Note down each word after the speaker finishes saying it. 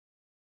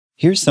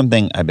Here's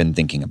something I've been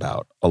thinking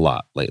about a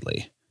lot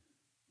lately.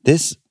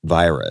 This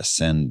virus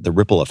and the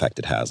ripple effect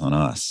it has on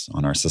us,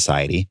 on our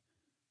society,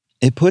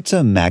 it puts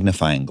a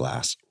magnifying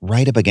glass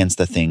right up against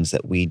the things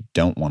that we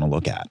don't want to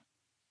look at.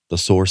 The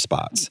sore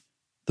spots,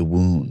 the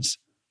wounds,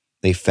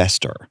 they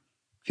fester,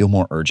 feel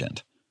more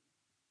urgent.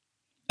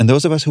 And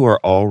those of us who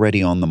are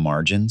already on the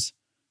margins,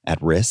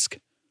 at risk,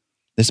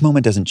 this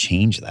moment doesn't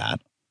change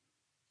that.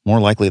 More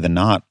likely than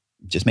not,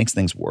 it just makes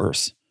things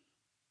worse.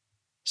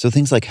 So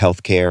things like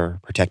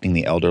healthcare, protecting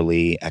the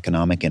elderly,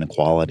 economic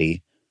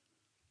inequality,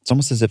 it's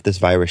almost as if this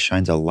virus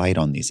shines a light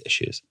on these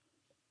issues.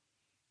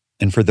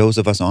 And for those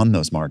of us on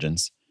those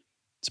margins,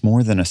 it's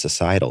more than a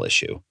societal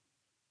issue.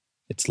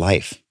 It's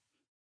life.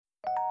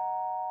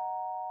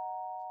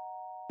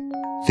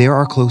 There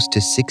are close to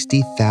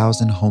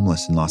 60,000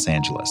 homeless in Los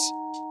Angeles.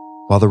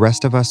 While the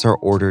rest of us are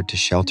ordered to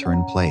shelter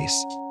in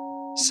place,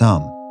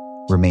 some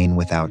remain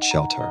without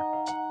shelter.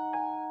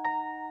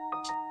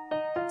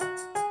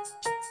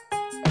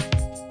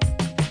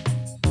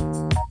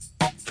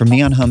 From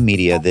Neon Hum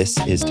Media, this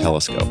is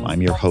Telescope.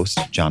 I'm your host,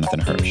 Jonathan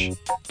Hirsch.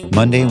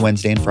 Monday,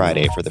 Wednesday, and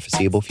Friday for the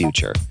foreseeable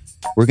future,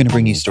 we're going to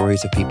bring you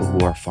stories of people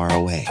who are far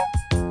away,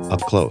 up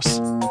close,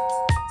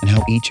 and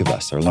how each of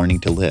us are learning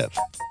to live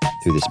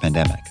through this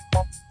pandemic.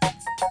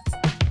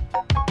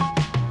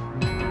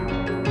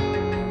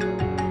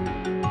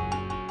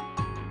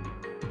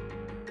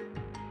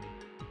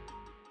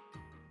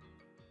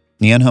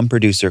 Neon Hum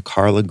producer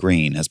Carla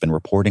Green has been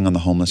reporting on the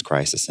homeless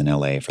crisis in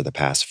LA for the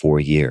past 4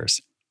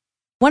 years.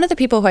 One of the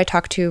people who I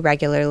talk to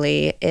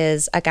regularly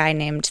is a guy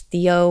named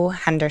Theo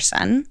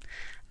Henderson.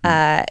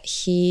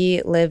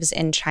 He lives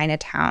in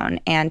Chinatown,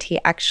 and he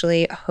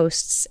actually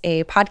hosts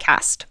a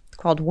podcast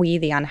called We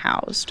the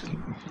Unhoused.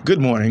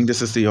 Good morning.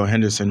 This is Theo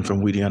Henderson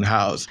from We the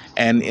Unhoused.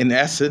 And in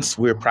essence,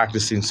 we're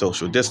practicing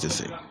social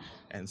distancing.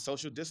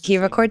 He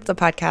records the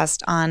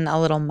podcast on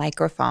a little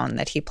microphone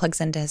that he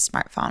plugs into his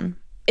smartphone.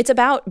 It's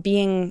about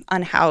being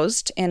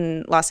unhoused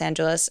in Los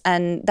Angeles,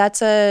 and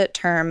that's a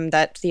term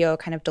that Theo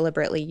kind of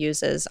deliberately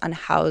uses,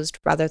 unhoused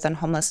rather than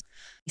homeless.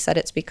 He said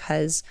it's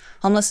because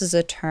homeless is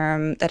a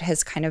term that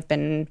has kind of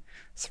been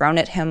thrown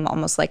at him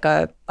almost like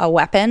a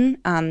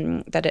weapon,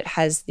 that it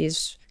has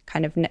these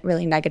kind of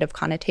really negative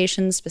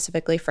connotations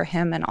specifically for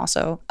him and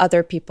also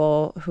other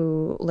people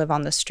who live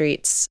on the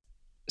streets.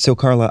 So,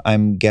 Carla,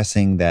 I'm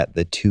guessing that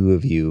the two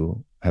of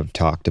you have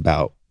talked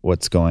about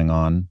what's going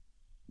on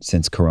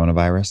since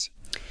coronavirus?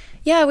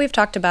 Yeah, we've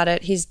talked about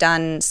it. He's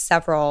done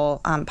several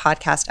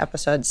podcast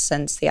episodes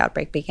since the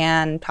outbreak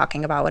began,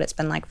 talking about what it's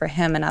been like for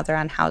him and other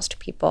unhoused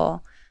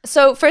people.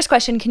 So first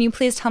question, can you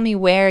please tell me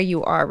where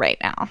you are right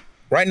now?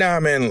 Right now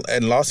I'm in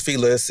Los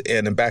Feliz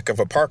in the back of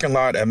a parking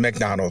lot at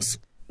McDonald's.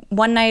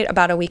 One night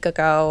about a week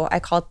ago, I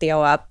called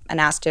Theo up and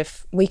asked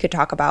if we could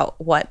talk about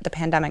what the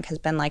pandemic has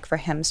been like for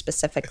him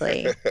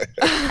specifically,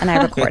 and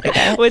I recorded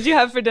it. What'd you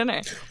have for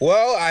dinner?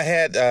 Well, I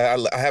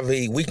have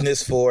a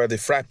weakness for the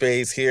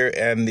frappes here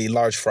and the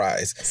large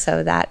fries.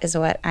 So that is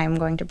what I'm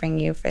going to bring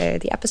you for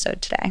the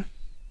episode today.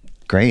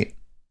 Great.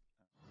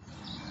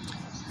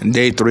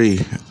 Day 3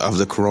 of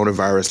the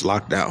coronavirus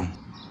lockdown.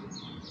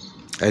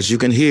 As you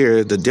can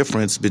hear, the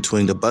difference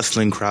between the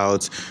bustling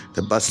crowds,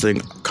 the bustling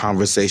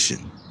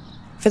conversation.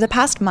 For the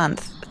past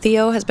month,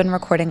 Theo has been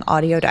recording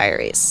audio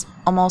diaries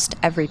almost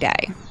every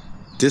day.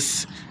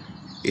 This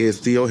is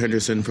Theo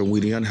Henderson from We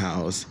the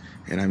Unhoused,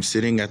 and I'm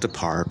sitting at the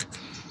park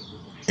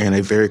in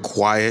a very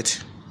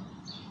quiet,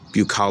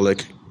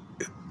 bucolic,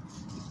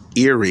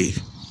 eerie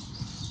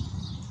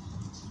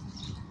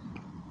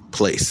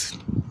place.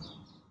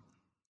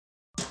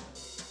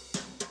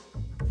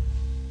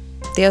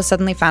 Theo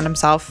suddenly found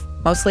himself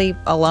mostly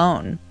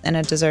alone in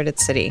a deserted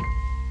city.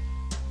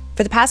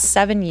 For the past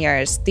 7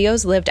 years,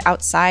 Theo's lived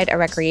outside a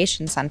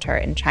recreation center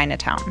in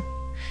Chinatown.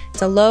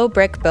 It's a low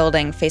brick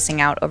building facing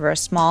out over a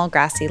small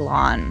grassy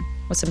lawn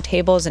with some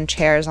tables and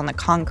chairs on the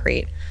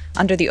concrete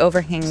under the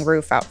overhanging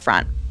roof out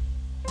front.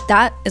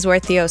 That is where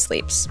Theo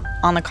sleeps,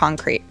 on the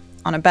concrete,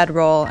 on a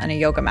bedroll and a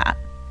yoga mat.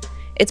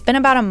 It's been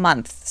about a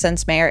month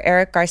since Mayor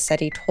Eric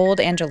Garcetti told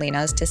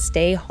Angelenos to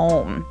stay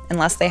home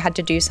unless they had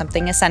to do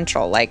something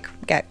essential like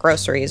get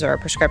groceries or a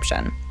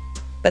prescription.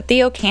 But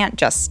Theo can't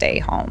just stay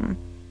home.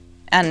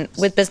 And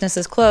with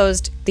businesses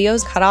closed,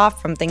 Theo's cut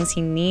off from things he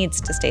needs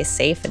to stay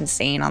safe and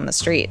sane on the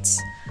streets.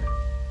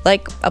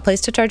 Like a place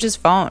to charge his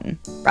phone,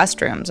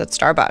 restrooms at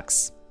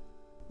Starbucks.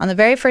 On the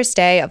very first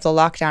day of the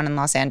lockdown in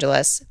Los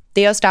Angeles,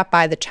 Theo stopped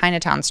by the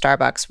Chinatown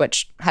Starbucks,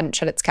 which hadn't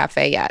shut its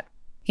cafe yet.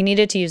 He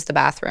needed to use the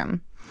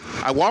bathroom.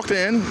 I walked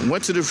in,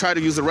 went to try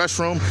to use the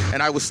restroom,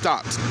 and I was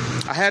stopped.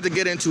 I had to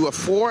get into a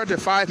 4 to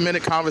 5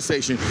 minute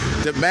conversation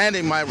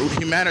demanding my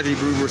humanity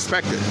be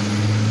respected.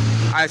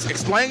 I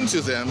explained to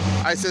them,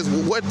 I said,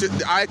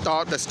 I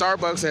thought that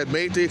Starbucks had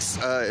made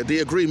the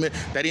agreement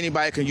that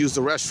anybody can use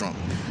the restroom.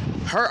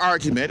 Her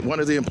argument, one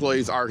of the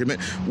employees'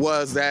 argument,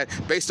 was that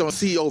based on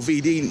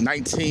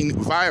COVID-19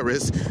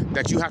 virus,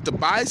 that you have to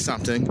buy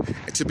something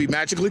to be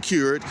magically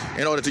cured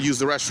in order to use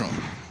the restroom.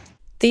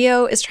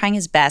 Theo is trying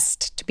his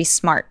best to be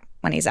smart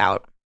when he's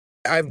out.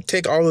 I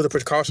take all of the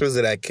precautions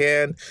that I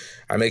can.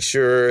 I make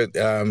sure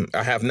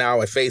I have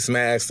now a face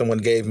mask someone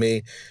gave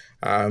me.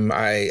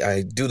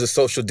 I do the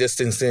social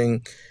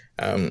distancing.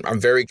 I'm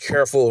very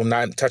careful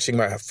not touching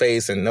my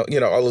face and, all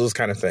of those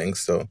kind of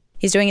things. So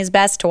he's doing his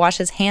best to wash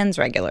his hands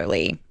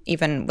regularly,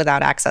 even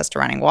without access to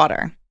running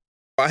water.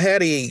 I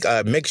had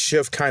a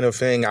makeshift kind of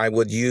thing. I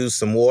would use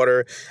some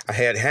water. I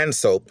had hand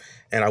soap,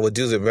 and I would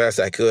do the best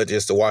I could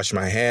just to wash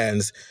my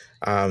hands,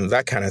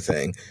 that kind of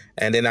thing.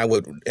 And then I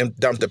would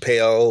dump the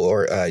pail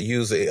or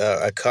use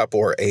a cup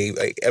or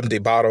a empty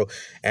bottle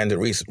and to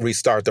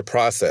restart the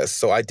process.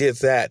 So I did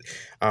that.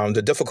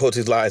 The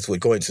difficulties lies with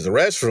going to the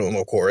restroom,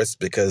 of course,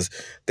 because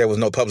there was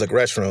no public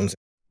restrooms.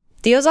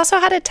 Theo's also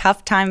had a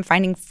tough time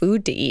finding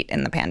food to eat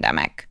in the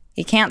pandemic.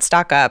 He can't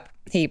stock up.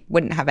 He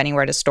wouldn't have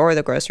anywhere to store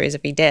the groceries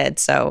if he did,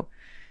 so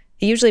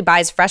he usually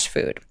buys fresh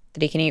food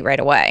that he can eat right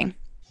away.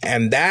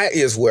 And that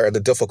is where the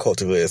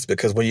difficulty is,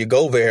 because when you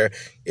go there,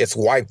 it's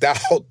wiped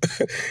out.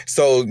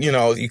 So,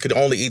 you could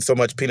only eat so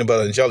much peanut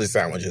butter and jelly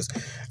sandwiches.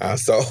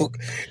 So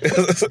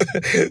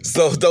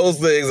those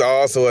things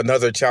are also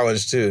another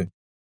challenge, too.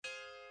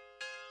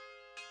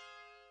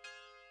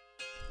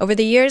 Over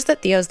the years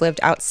that Theo's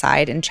lived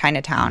outside in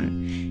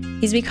Chinatown,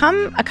 he's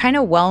become a kind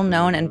of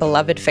well-known and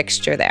beloved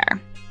fixture there.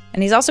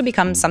 And he's also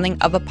become something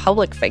of a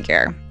public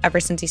figure ever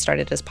since he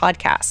started his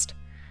podcast.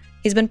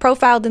 He's been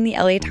profiled in the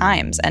LA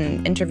Times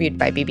and interviewed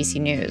by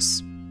BBC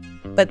News.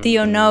 But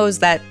Theo knows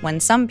that when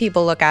some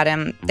people look at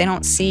him, they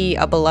don't see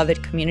a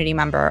beloved community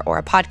member or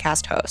a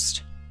podcast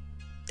host.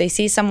 They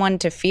see someone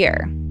to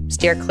fear,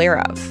 steer clear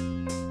of.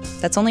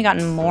 That's only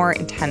gotten more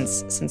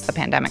intense since the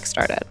pandemic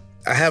started.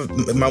 I have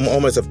my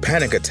moments of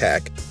panic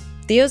attack.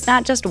 Theo's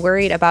not just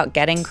worried about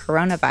getting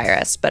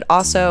coronavirus, but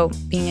also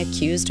being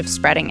accused of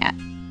spreading it.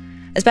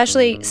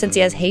 Especially since he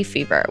has hay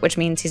fever, which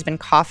means he's been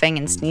coughing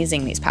and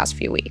sneezing these past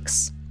few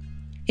weeks.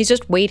 He's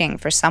just waiting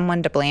for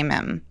someone to blame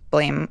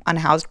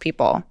unhoused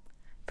people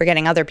for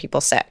getting other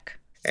people sick.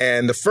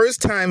 And the first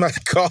time I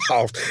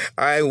coughed,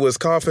 I was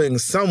coughing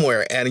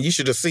somewhere, and you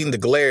should have seen the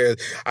glare.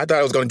 I thought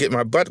I was going to get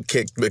my butt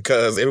kicked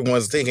because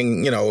everyone's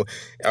thinking,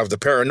 of the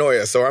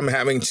paranoia. So I'm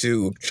having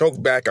to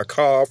choke back a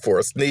cough or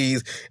a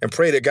sneeze and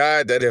pray to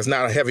God that there's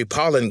not a heavy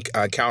pollen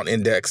count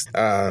index.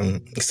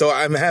 So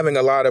I'm having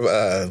a lot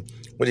of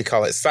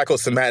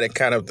psychosomatic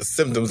kind of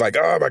symptoms like,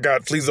 oh my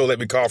God, please don't let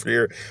me cough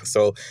here.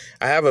 So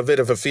I have a bit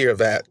of a fear of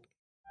that.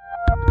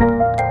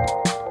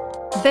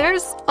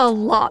 There's a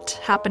lot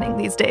happening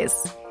these days,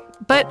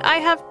 but I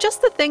have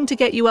just the thing to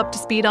get you up to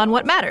speed on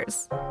what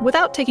matters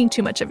without taking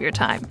too much of your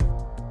time.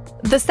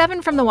 The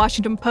 7 from the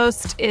Washington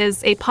Post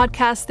is a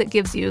podcast that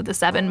gives you the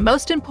 7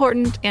 most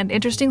important and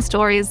interesting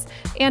stories,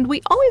 and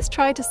we always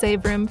try to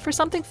save room for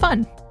something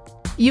fun.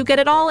 You get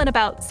it all in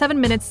about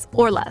 7 minutes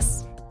or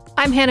less.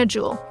 I'm Hannah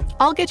Jewell.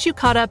 I'll get you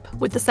caught up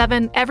with the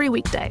 7 every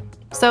weekday.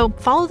 So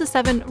follow the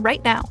 7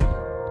 right now.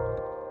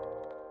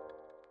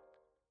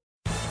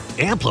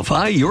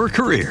 Amplify your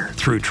career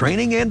through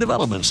training and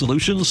development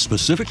solutions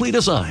specifically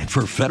designed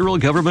for federal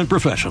government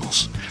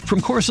professionals. From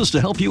courses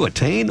to help you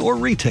attain or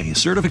retain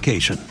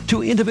certification,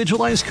 to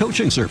individualized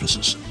coaching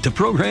services, to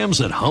programs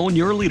that hone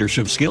your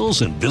leadership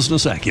skills and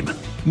business acumen,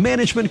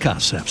 Management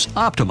Concepts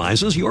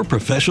optimizes your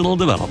professional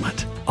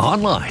development.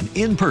 Online,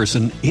 in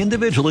person,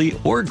 individually,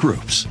 or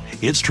groups,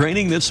 it's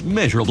training that's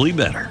measurably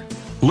better.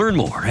 Learn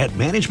more at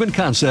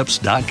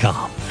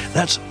managementconcepts.com.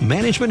 That's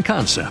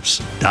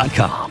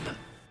managementconcepts.com.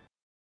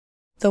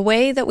 The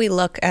way that we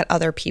look at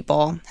other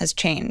people has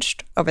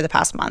changed over the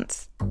past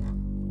month.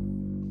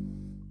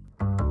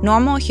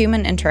 Normal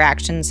human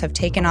interactions have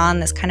taken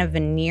on this kind of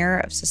veneer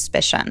of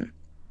suspicion.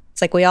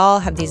 It's like we all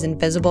have these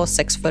invisible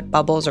 6-foot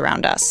bubbles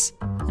around us,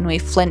 and we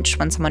flinch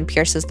when someone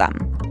pierces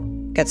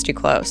them, gets too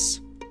close.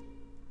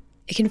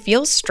 It can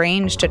feel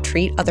strange to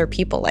treat other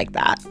people like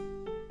that,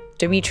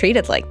 to be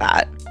treated like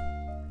that.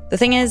 The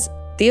thing is,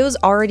 Theo's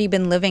already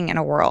been living in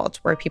a world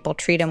where people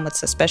treat him with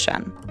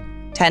suspicion,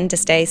 tend to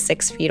stay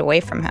 6 feet away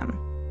from him.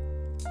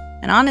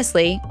 And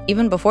honestly,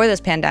 even before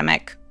this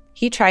pandemic,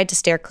 he tried to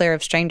steer clear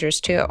of strangers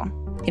too.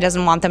 He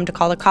doesn't want them to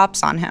call the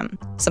cops on him,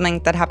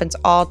 something that happens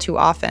all too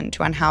often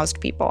to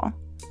unhoused people.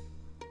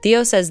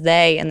 Theo says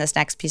they in this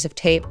next piece of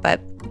tape, but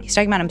he's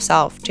talking about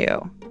himself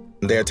too.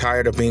 They're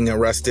tired of being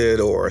arrested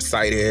or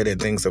cited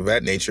and things of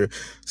that nature,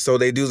 so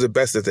they do the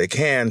best that they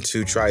can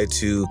to try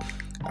to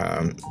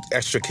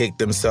extricate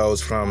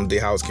themselves from the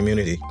housed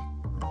community.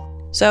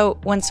 So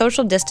when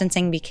social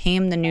distancing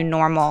became the new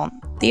normal,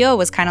 Theo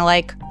was kind of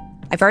like,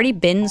 I've already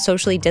been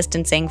socially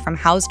distancing from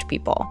housed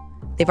people.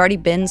 They've already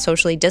been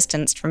socially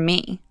distanced from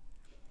me.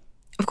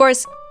 Of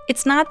course,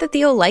 it's not that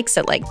Theo likes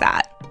it like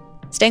that.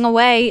 Staying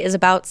away is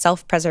about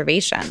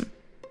self-preservation.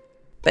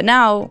 But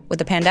now, with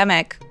the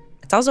pandemic,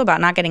 it's also about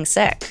not getting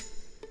sick.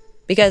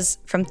 Because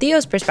from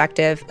Theo's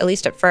perspective, at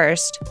least at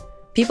first,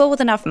 people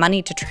with enough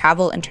money to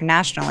travel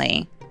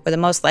internationally were the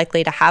most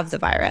likely to have the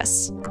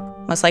virus,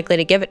 most likely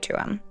to give it to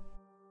him.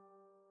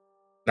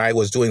 I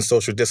was doing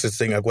social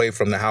distancing away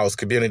from the housed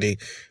community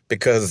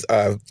because,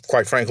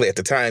 quite frankly, at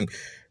the time,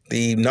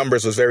 the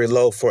numbers was very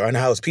low for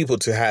unhoused people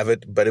to have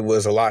it, but it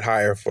was a lot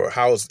higher for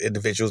housed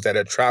individuals that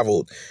had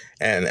traveled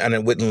and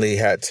unwittingly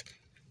had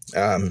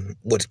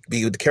would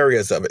be the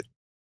carriers of it.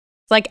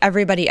 Like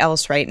everybody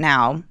else right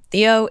now,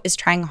 Theo is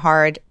trying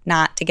hard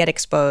not to get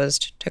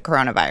exposed to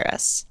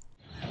coronavirus.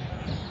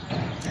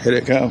 Here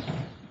it go.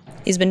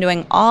 He's been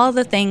doing all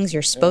the things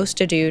you're supposed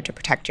to do to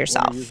protect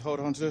yourself. Just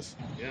hold on to this?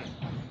 Yeah.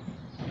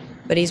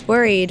 But he's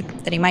worried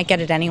that he might get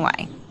it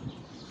anyway.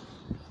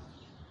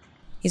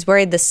 He's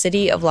worried the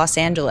city of Los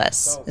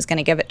Angeles is going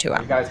to give it to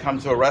him. You guys come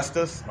to arrest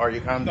us, or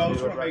you come to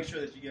make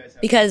sure that you guys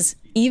have... Because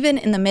even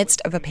in the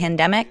midst of a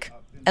pandemic,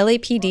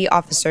 LAPD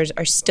officers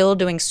are still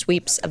doing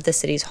sweeps of the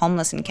city's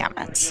homeless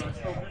encampments,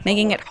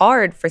 making it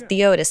hard for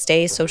Theo to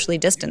stay socially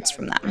distanced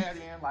from them.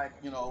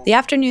 The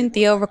afternoon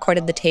Theo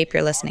recorded the tape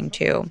you're listening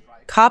to,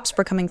 cops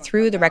were coming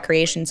through the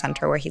recreation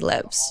center where he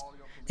lives.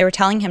 They were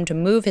telling him to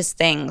move his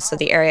things so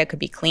the area could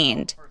be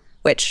cleaned,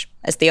 which,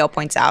 as Theo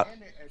points out,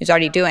 he was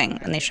already doing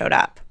when they showed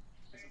up.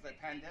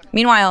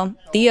 Meanwhile,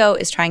 Theo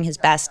is trying his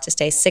best to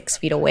stay 6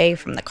 feet away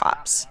from the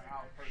cops.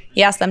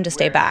 He asked them to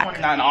stay back.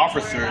 29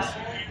 officers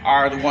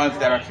are the ones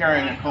that are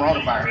carrying the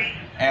coronavirus,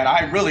 and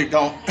I really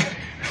don't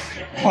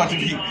want to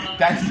be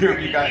that near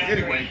you guys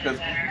anyway, because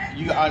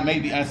you may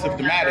be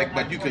asymptomatic,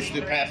 but you could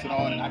still pass it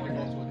on, and I can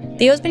go with it.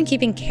 Theo's been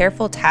keeping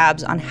careful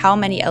tabs on how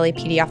many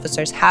LAPD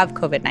officers have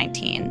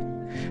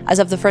COVID-19. As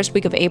of the first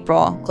week of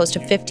April, close to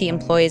 50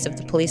 employees of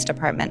the police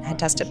department had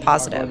tested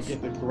positive.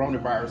 Get the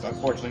coronavirus,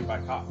 unfortunately, by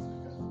cops.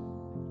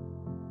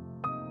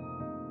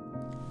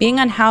 Being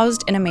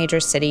unhoused in a major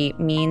city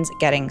means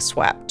getting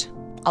swept.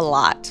 A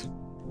lot.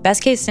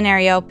 Best case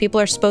scenario, people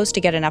are supposed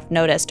to get enough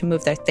notice to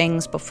move their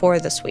things before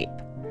the sweep.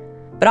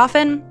 But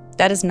often,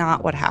 that is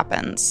not what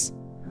happens.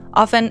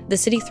 Often, the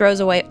city throws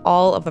away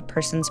all of a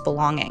person's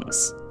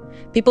belongings.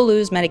 People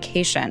lose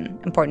medication,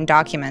 important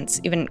documents,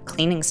 even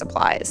cleaning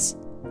supplies.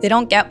 They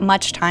don't get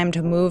much time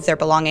to move their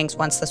belongings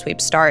once the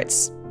sweep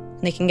starts,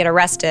 and they can get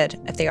arrested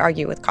if they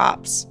argue with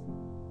cops.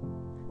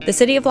 The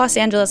city of Los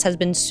Angeles has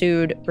been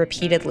sued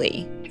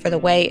repeatedly for the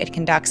way it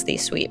conducts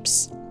these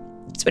sweeps.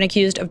 It's been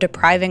accused of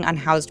depriving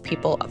unhoused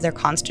people of their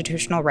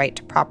constitutional right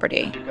to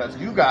property. Because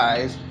you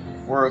guys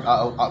were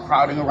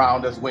crowding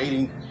around us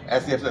waiting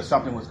as if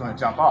something was going to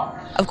jump off.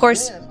 Of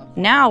course,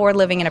 now we're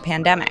living in a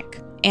pandemic.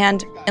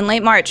 And in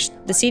late March,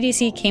 the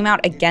CDC came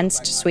out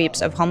against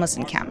sweeps of homeless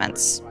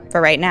encampments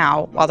for right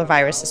now while the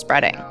virus is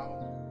spreading.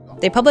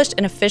 They published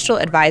an official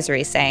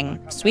advisory saying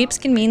sweeps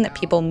can mean that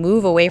people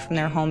move away from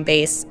their home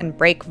base and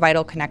break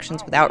vital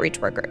connections with outreach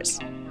workers,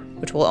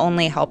 which will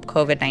only help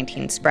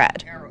COVID-19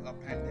 spread.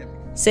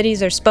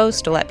 Cities are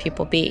supposed to let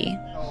people be.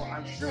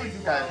 I'm sure you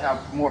guys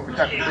have more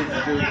protective things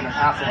to do than a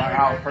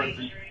half-hour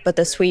person. But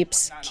the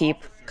sweeps keep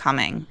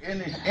coming.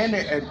 In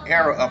an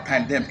era of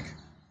pandemic.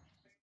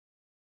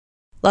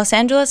 Los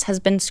Angeles has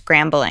been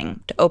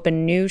scrambling to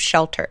open new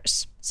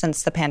shelters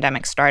since the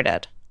pandemic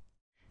started.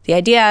 The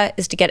idea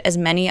is to get as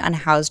many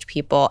unhoused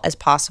people as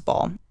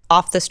possible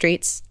off the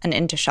streets and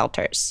into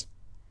shelters.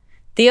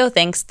 Theo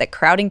thinks that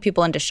crowding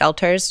people into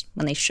shelters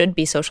when they should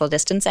be social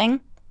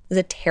distancing is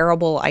a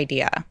terrible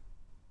idea.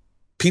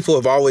 People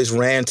have always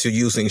ran to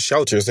using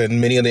shelters,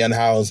 and many of the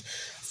unhoused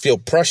feel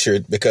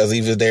pressured because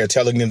either they're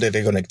telling them that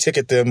they're going to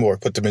ticket them or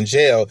put them in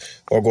jail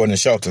or go into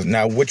shelters.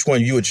 Now, which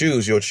one you would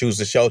choose? You'll choose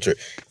the shelter,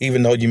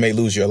 even though you may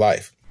lose your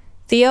life.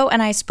 Theo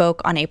and I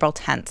spoke on April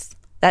 10th.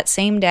 That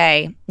same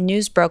day,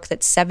 news broke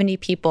that 70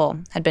 people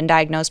had been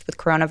diagnosed with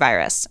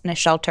coronavirus in a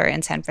shelter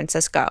in San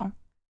Francisco.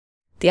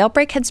 The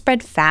outbreak had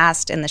spread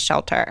fast in the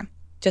shelter.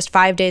 Just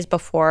 5 days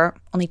before,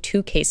 only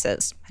 2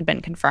 cases had been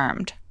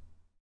confirmed.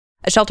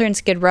 A shelter in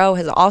Skid Row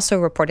has also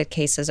reported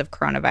cases of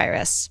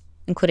coronavirus,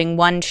 including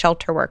one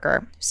shelter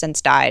worker who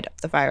since died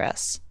of the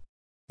virus.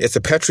 It's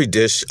a petri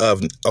dish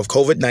of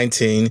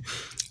COVID-19,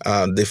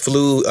 the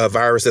flu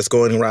virus that's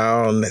going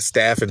around,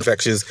 staph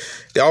infections,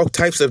 all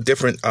types of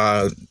different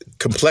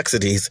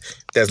complexities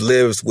that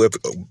lives with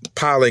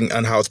piling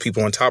unhoused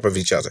people on top of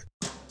each other.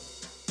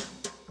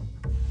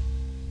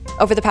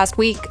 Over the past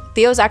week,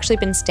 Theo's actually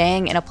been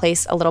staying in a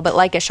place a little bit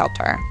like a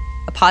shelter,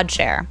 a pod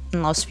share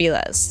in Los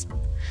Feliz.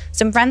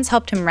 Some friends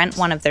helped him rent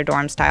one of their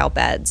dorm-style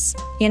beds.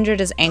 He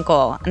injured his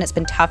ankle, and it's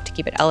been tough to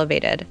keep it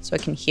elevated so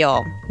it can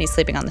heal when he's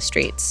sleeping on the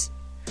streets.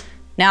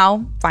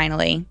 Now,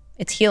 finally,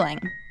 it's healing.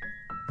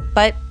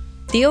 But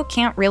Theo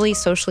can't really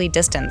socially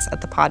distance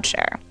at the pod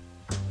share.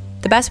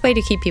 The best way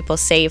to keep people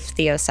safe,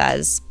 Theo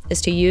says,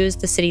 is to use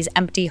the city's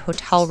empty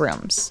hotel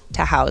rooms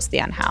to house the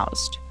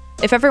unhoused.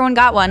 If everyone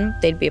got one,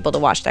 they'd be able to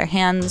wash their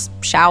hands,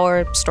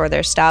 shower, store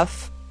their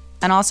stuff,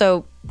 and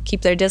also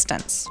keep their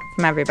distance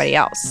from everybody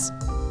else.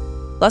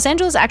 Los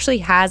Angeles actually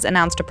has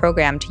announced a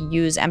program to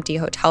use empty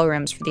hotel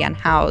rooms for the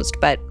unhoused,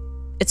 but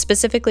it's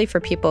specifically for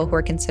people who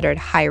are considered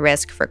high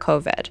risk for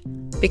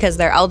COVID because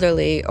they're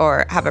elderly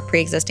or have a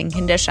pre-existing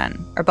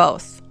condition, or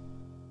both.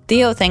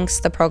 Theo thinks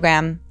the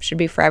program should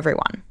be for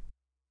everyone.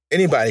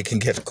 Anybody can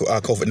get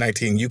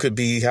COVID-19. You could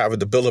have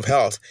the bill of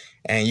health,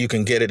 and you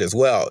can get it as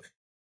well.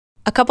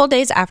 A couple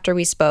days after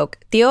we spoke,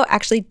 Theo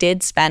actually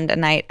did spend a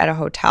night at a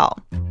hotel.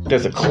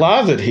 There's a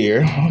closet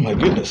here. Oh, my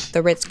goodness.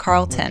 The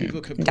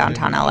Ritz-Carlton in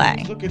downtown LA.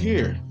 Look at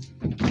here.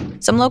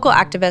 Some local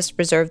activists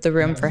reserved the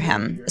room for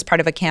him as part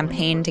of a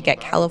campaign to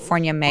get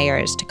California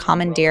mayors to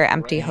commandeer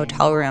empty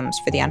hotel rooms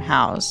for the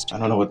unhoused. I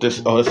don't know what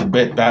this... Oh, it's a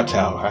bath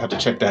towel. I have to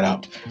check that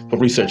out for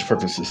research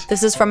purposes.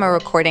 This is from a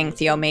recording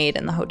Theo made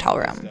in the hotel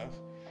room.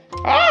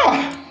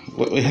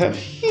 What we have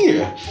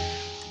here.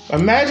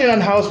 Imagine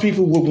unhoused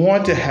people would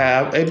want to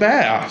have a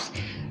bath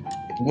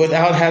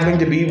without having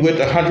to be with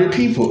 100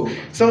 people.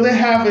 So they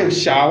have a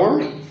shower.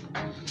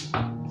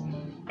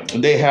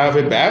 They have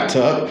a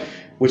bathtub,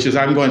 which is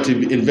I'm going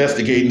to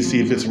investigate and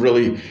see if it's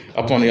really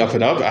up on the up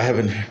and up. I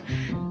haven't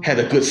had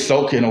a good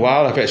soak in a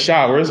while. I've had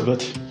showers, but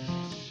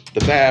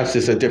the baths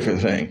is a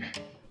different thing.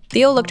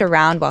 Theo looked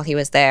around while he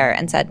was there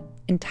and said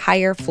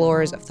entire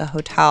floors of the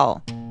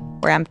hotel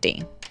were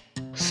empty.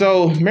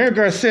 So, Mayor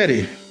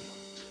Garcetti,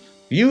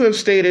 you have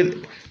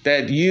stated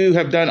that you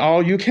have done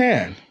all you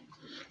can.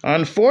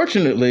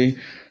 Unfortunately,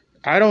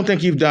 I don't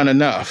think you've done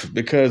enough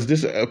because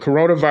this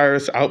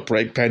coronavirus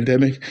outbreak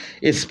pandemic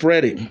is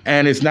spreading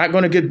and it's not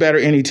going to get better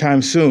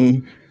anytime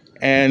soon.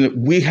 And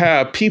we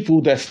have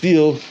people that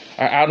still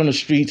are out on the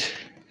streets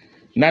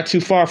not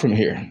too far from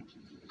here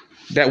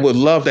that would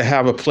love to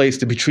have a place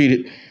to be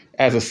treated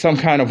as some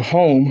kind of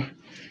home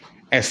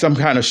and some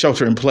kind of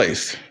shelter in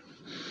place.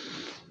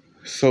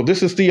 So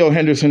this is Theo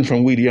Henderson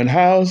from We the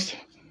Unhoused.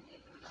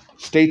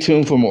 Stay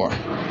tuned for more.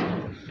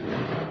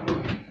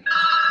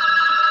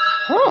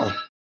 Oh.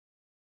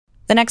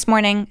 The next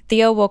morning,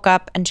 Theo woke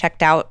up and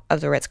checked out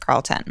of the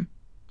Ritz-Carlton.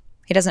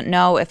 He doesn't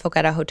know if he'll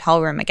get a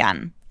hotel room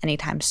again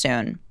anytime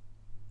soon.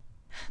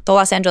 The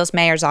Los Angeles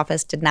mayor's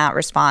office did not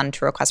respond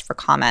to requests for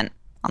comment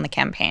on the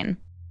campaign.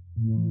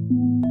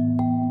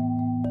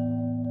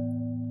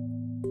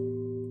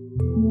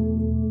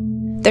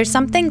 There's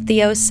something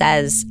Theo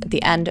says at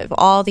the end of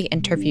all the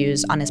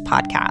interviews on his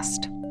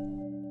podcast.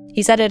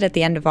 He said it at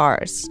the end of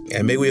ours.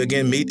 And may we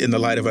again meet in the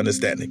light of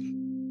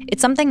understanding.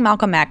 It's something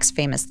Malcolm X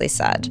famously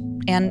said.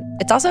 And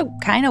it's also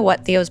kind of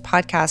what Theo's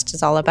podcast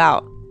is all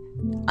about.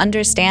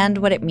 Understand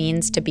what it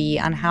means to be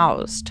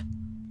unhoused.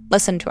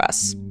 Listen to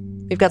us.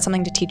 We've got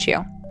something to teach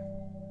you.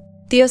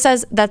 Theo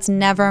says that's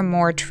never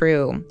more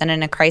true than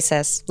in a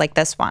crisis like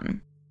this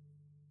one.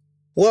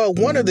 Well,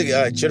 one of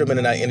the gentlemen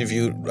that I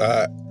interviewed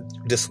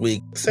this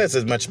week says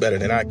it much better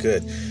than I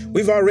could.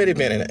 We've already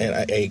been in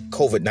a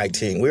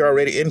COVID-19. We're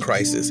already in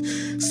crisis.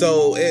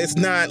 So it's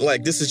not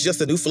like this is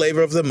just a new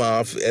flavor of the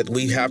month that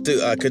we have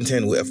to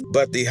contend with.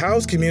 But the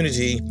house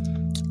community,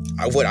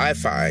 what I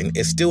find,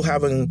 is still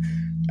having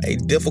a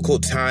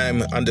difficult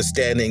time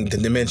understanding the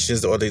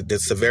dimensions or the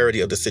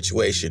severity of the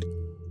situation.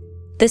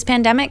 This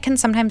pandemic can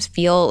sometimes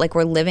feel like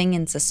we're living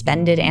in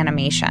suspended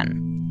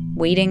animation,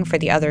 waiting for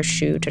the other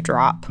shoe to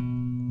drop.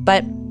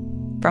 But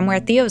from where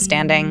Theo's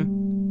standing,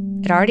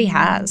 it already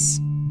has.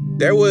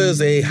 There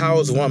was a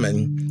housed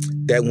woman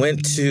that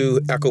went to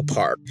Echo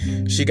Park.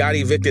 She got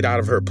evicted out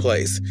of her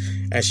place,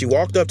 and she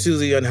walked up to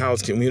the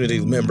unhoused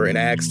community member and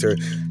asked her,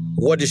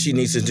 what does she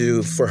need to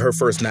do for her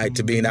first night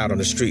to being out on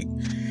the street?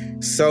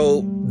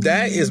 So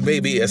that is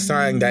maybe a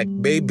sign that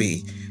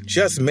maybe,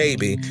 just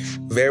maybe,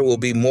 there will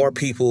be more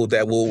people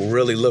that will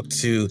really look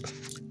to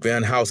the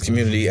unhoused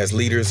community as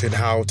leaders in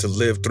how to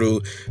live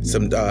through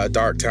some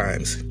dark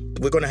times.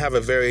 We're going to have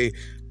a very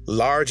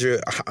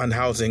larger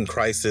unhousing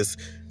crisis,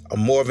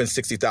 more than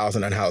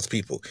 60,000 unhoused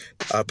people,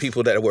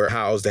 people that were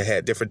housed that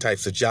had different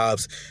types of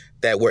jobs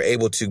that were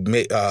able to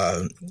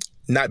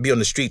not be on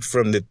the street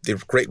from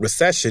the Great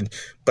Recession,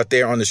 but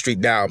they're on the street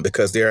now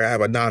because they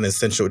have a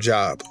non-essential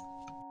job.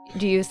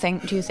 Do you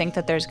think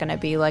that there's going to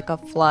be like a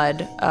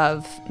flood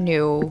of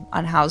new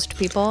unhoused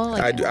people?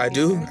 I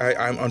do.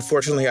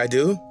 Unfortunately, I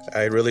do.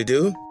 I really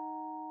do.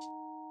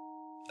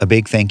 A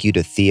big thank you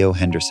to Theo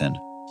Henderson.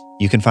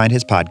 You can find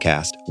his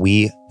podcast,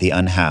 We the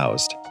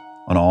Unhoused,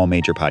 on all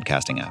major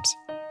podcasting apps.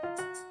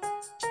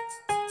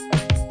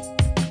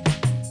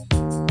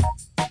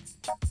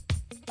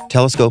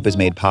 Telescope is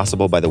made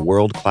possible by the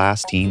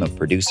world-class team of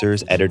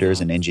producers,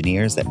 editors, and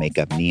engineers that make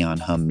up Neon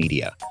Hum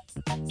Media.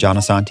 John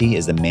Asante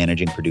is the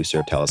managing producer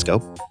of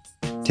Telescope.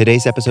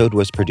 Today's episode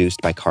was produced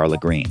by Carla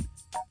Green.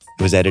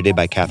 It was edited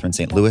by Catherine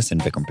St. Louis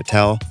and Vikram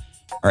Patel.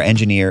 Our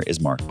engineer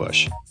is Mark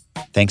Bush.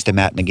 Thanks to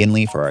Matt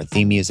McGinley for our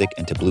theme music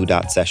and to Blue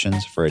Dot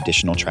Sessions for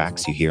additional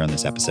tracks you hear on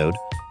this episode.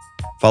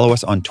 Follow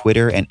us on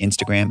Twitter and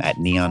Instagram at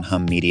Neon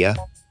Hum Media.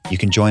 You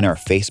can join our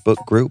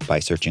Facebook group by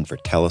searching for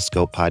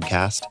Telescope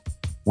Podcast.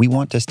 We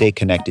want to stay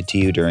connected to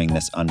you during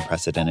this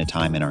unprecedented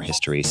time in our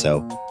history,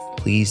 so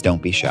please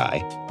don't be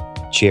shy.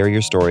 Share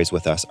your stories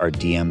with us. Our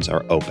DMs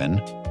are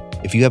open.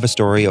 If you have a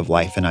story of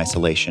life in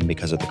isolation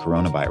because of the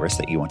coronavirus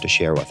that you want to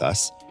share with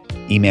us,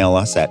 email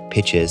us at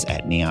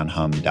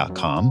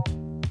pitches@neonhum.com.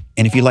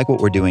 And if you like what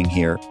we're doing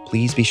here,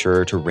 please be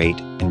sure to rate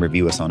and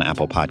review us on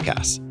Apple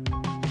Podcasts.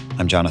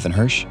 I'm Jonathan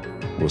Hirsch.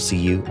 We'll see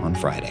you on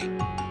Friday.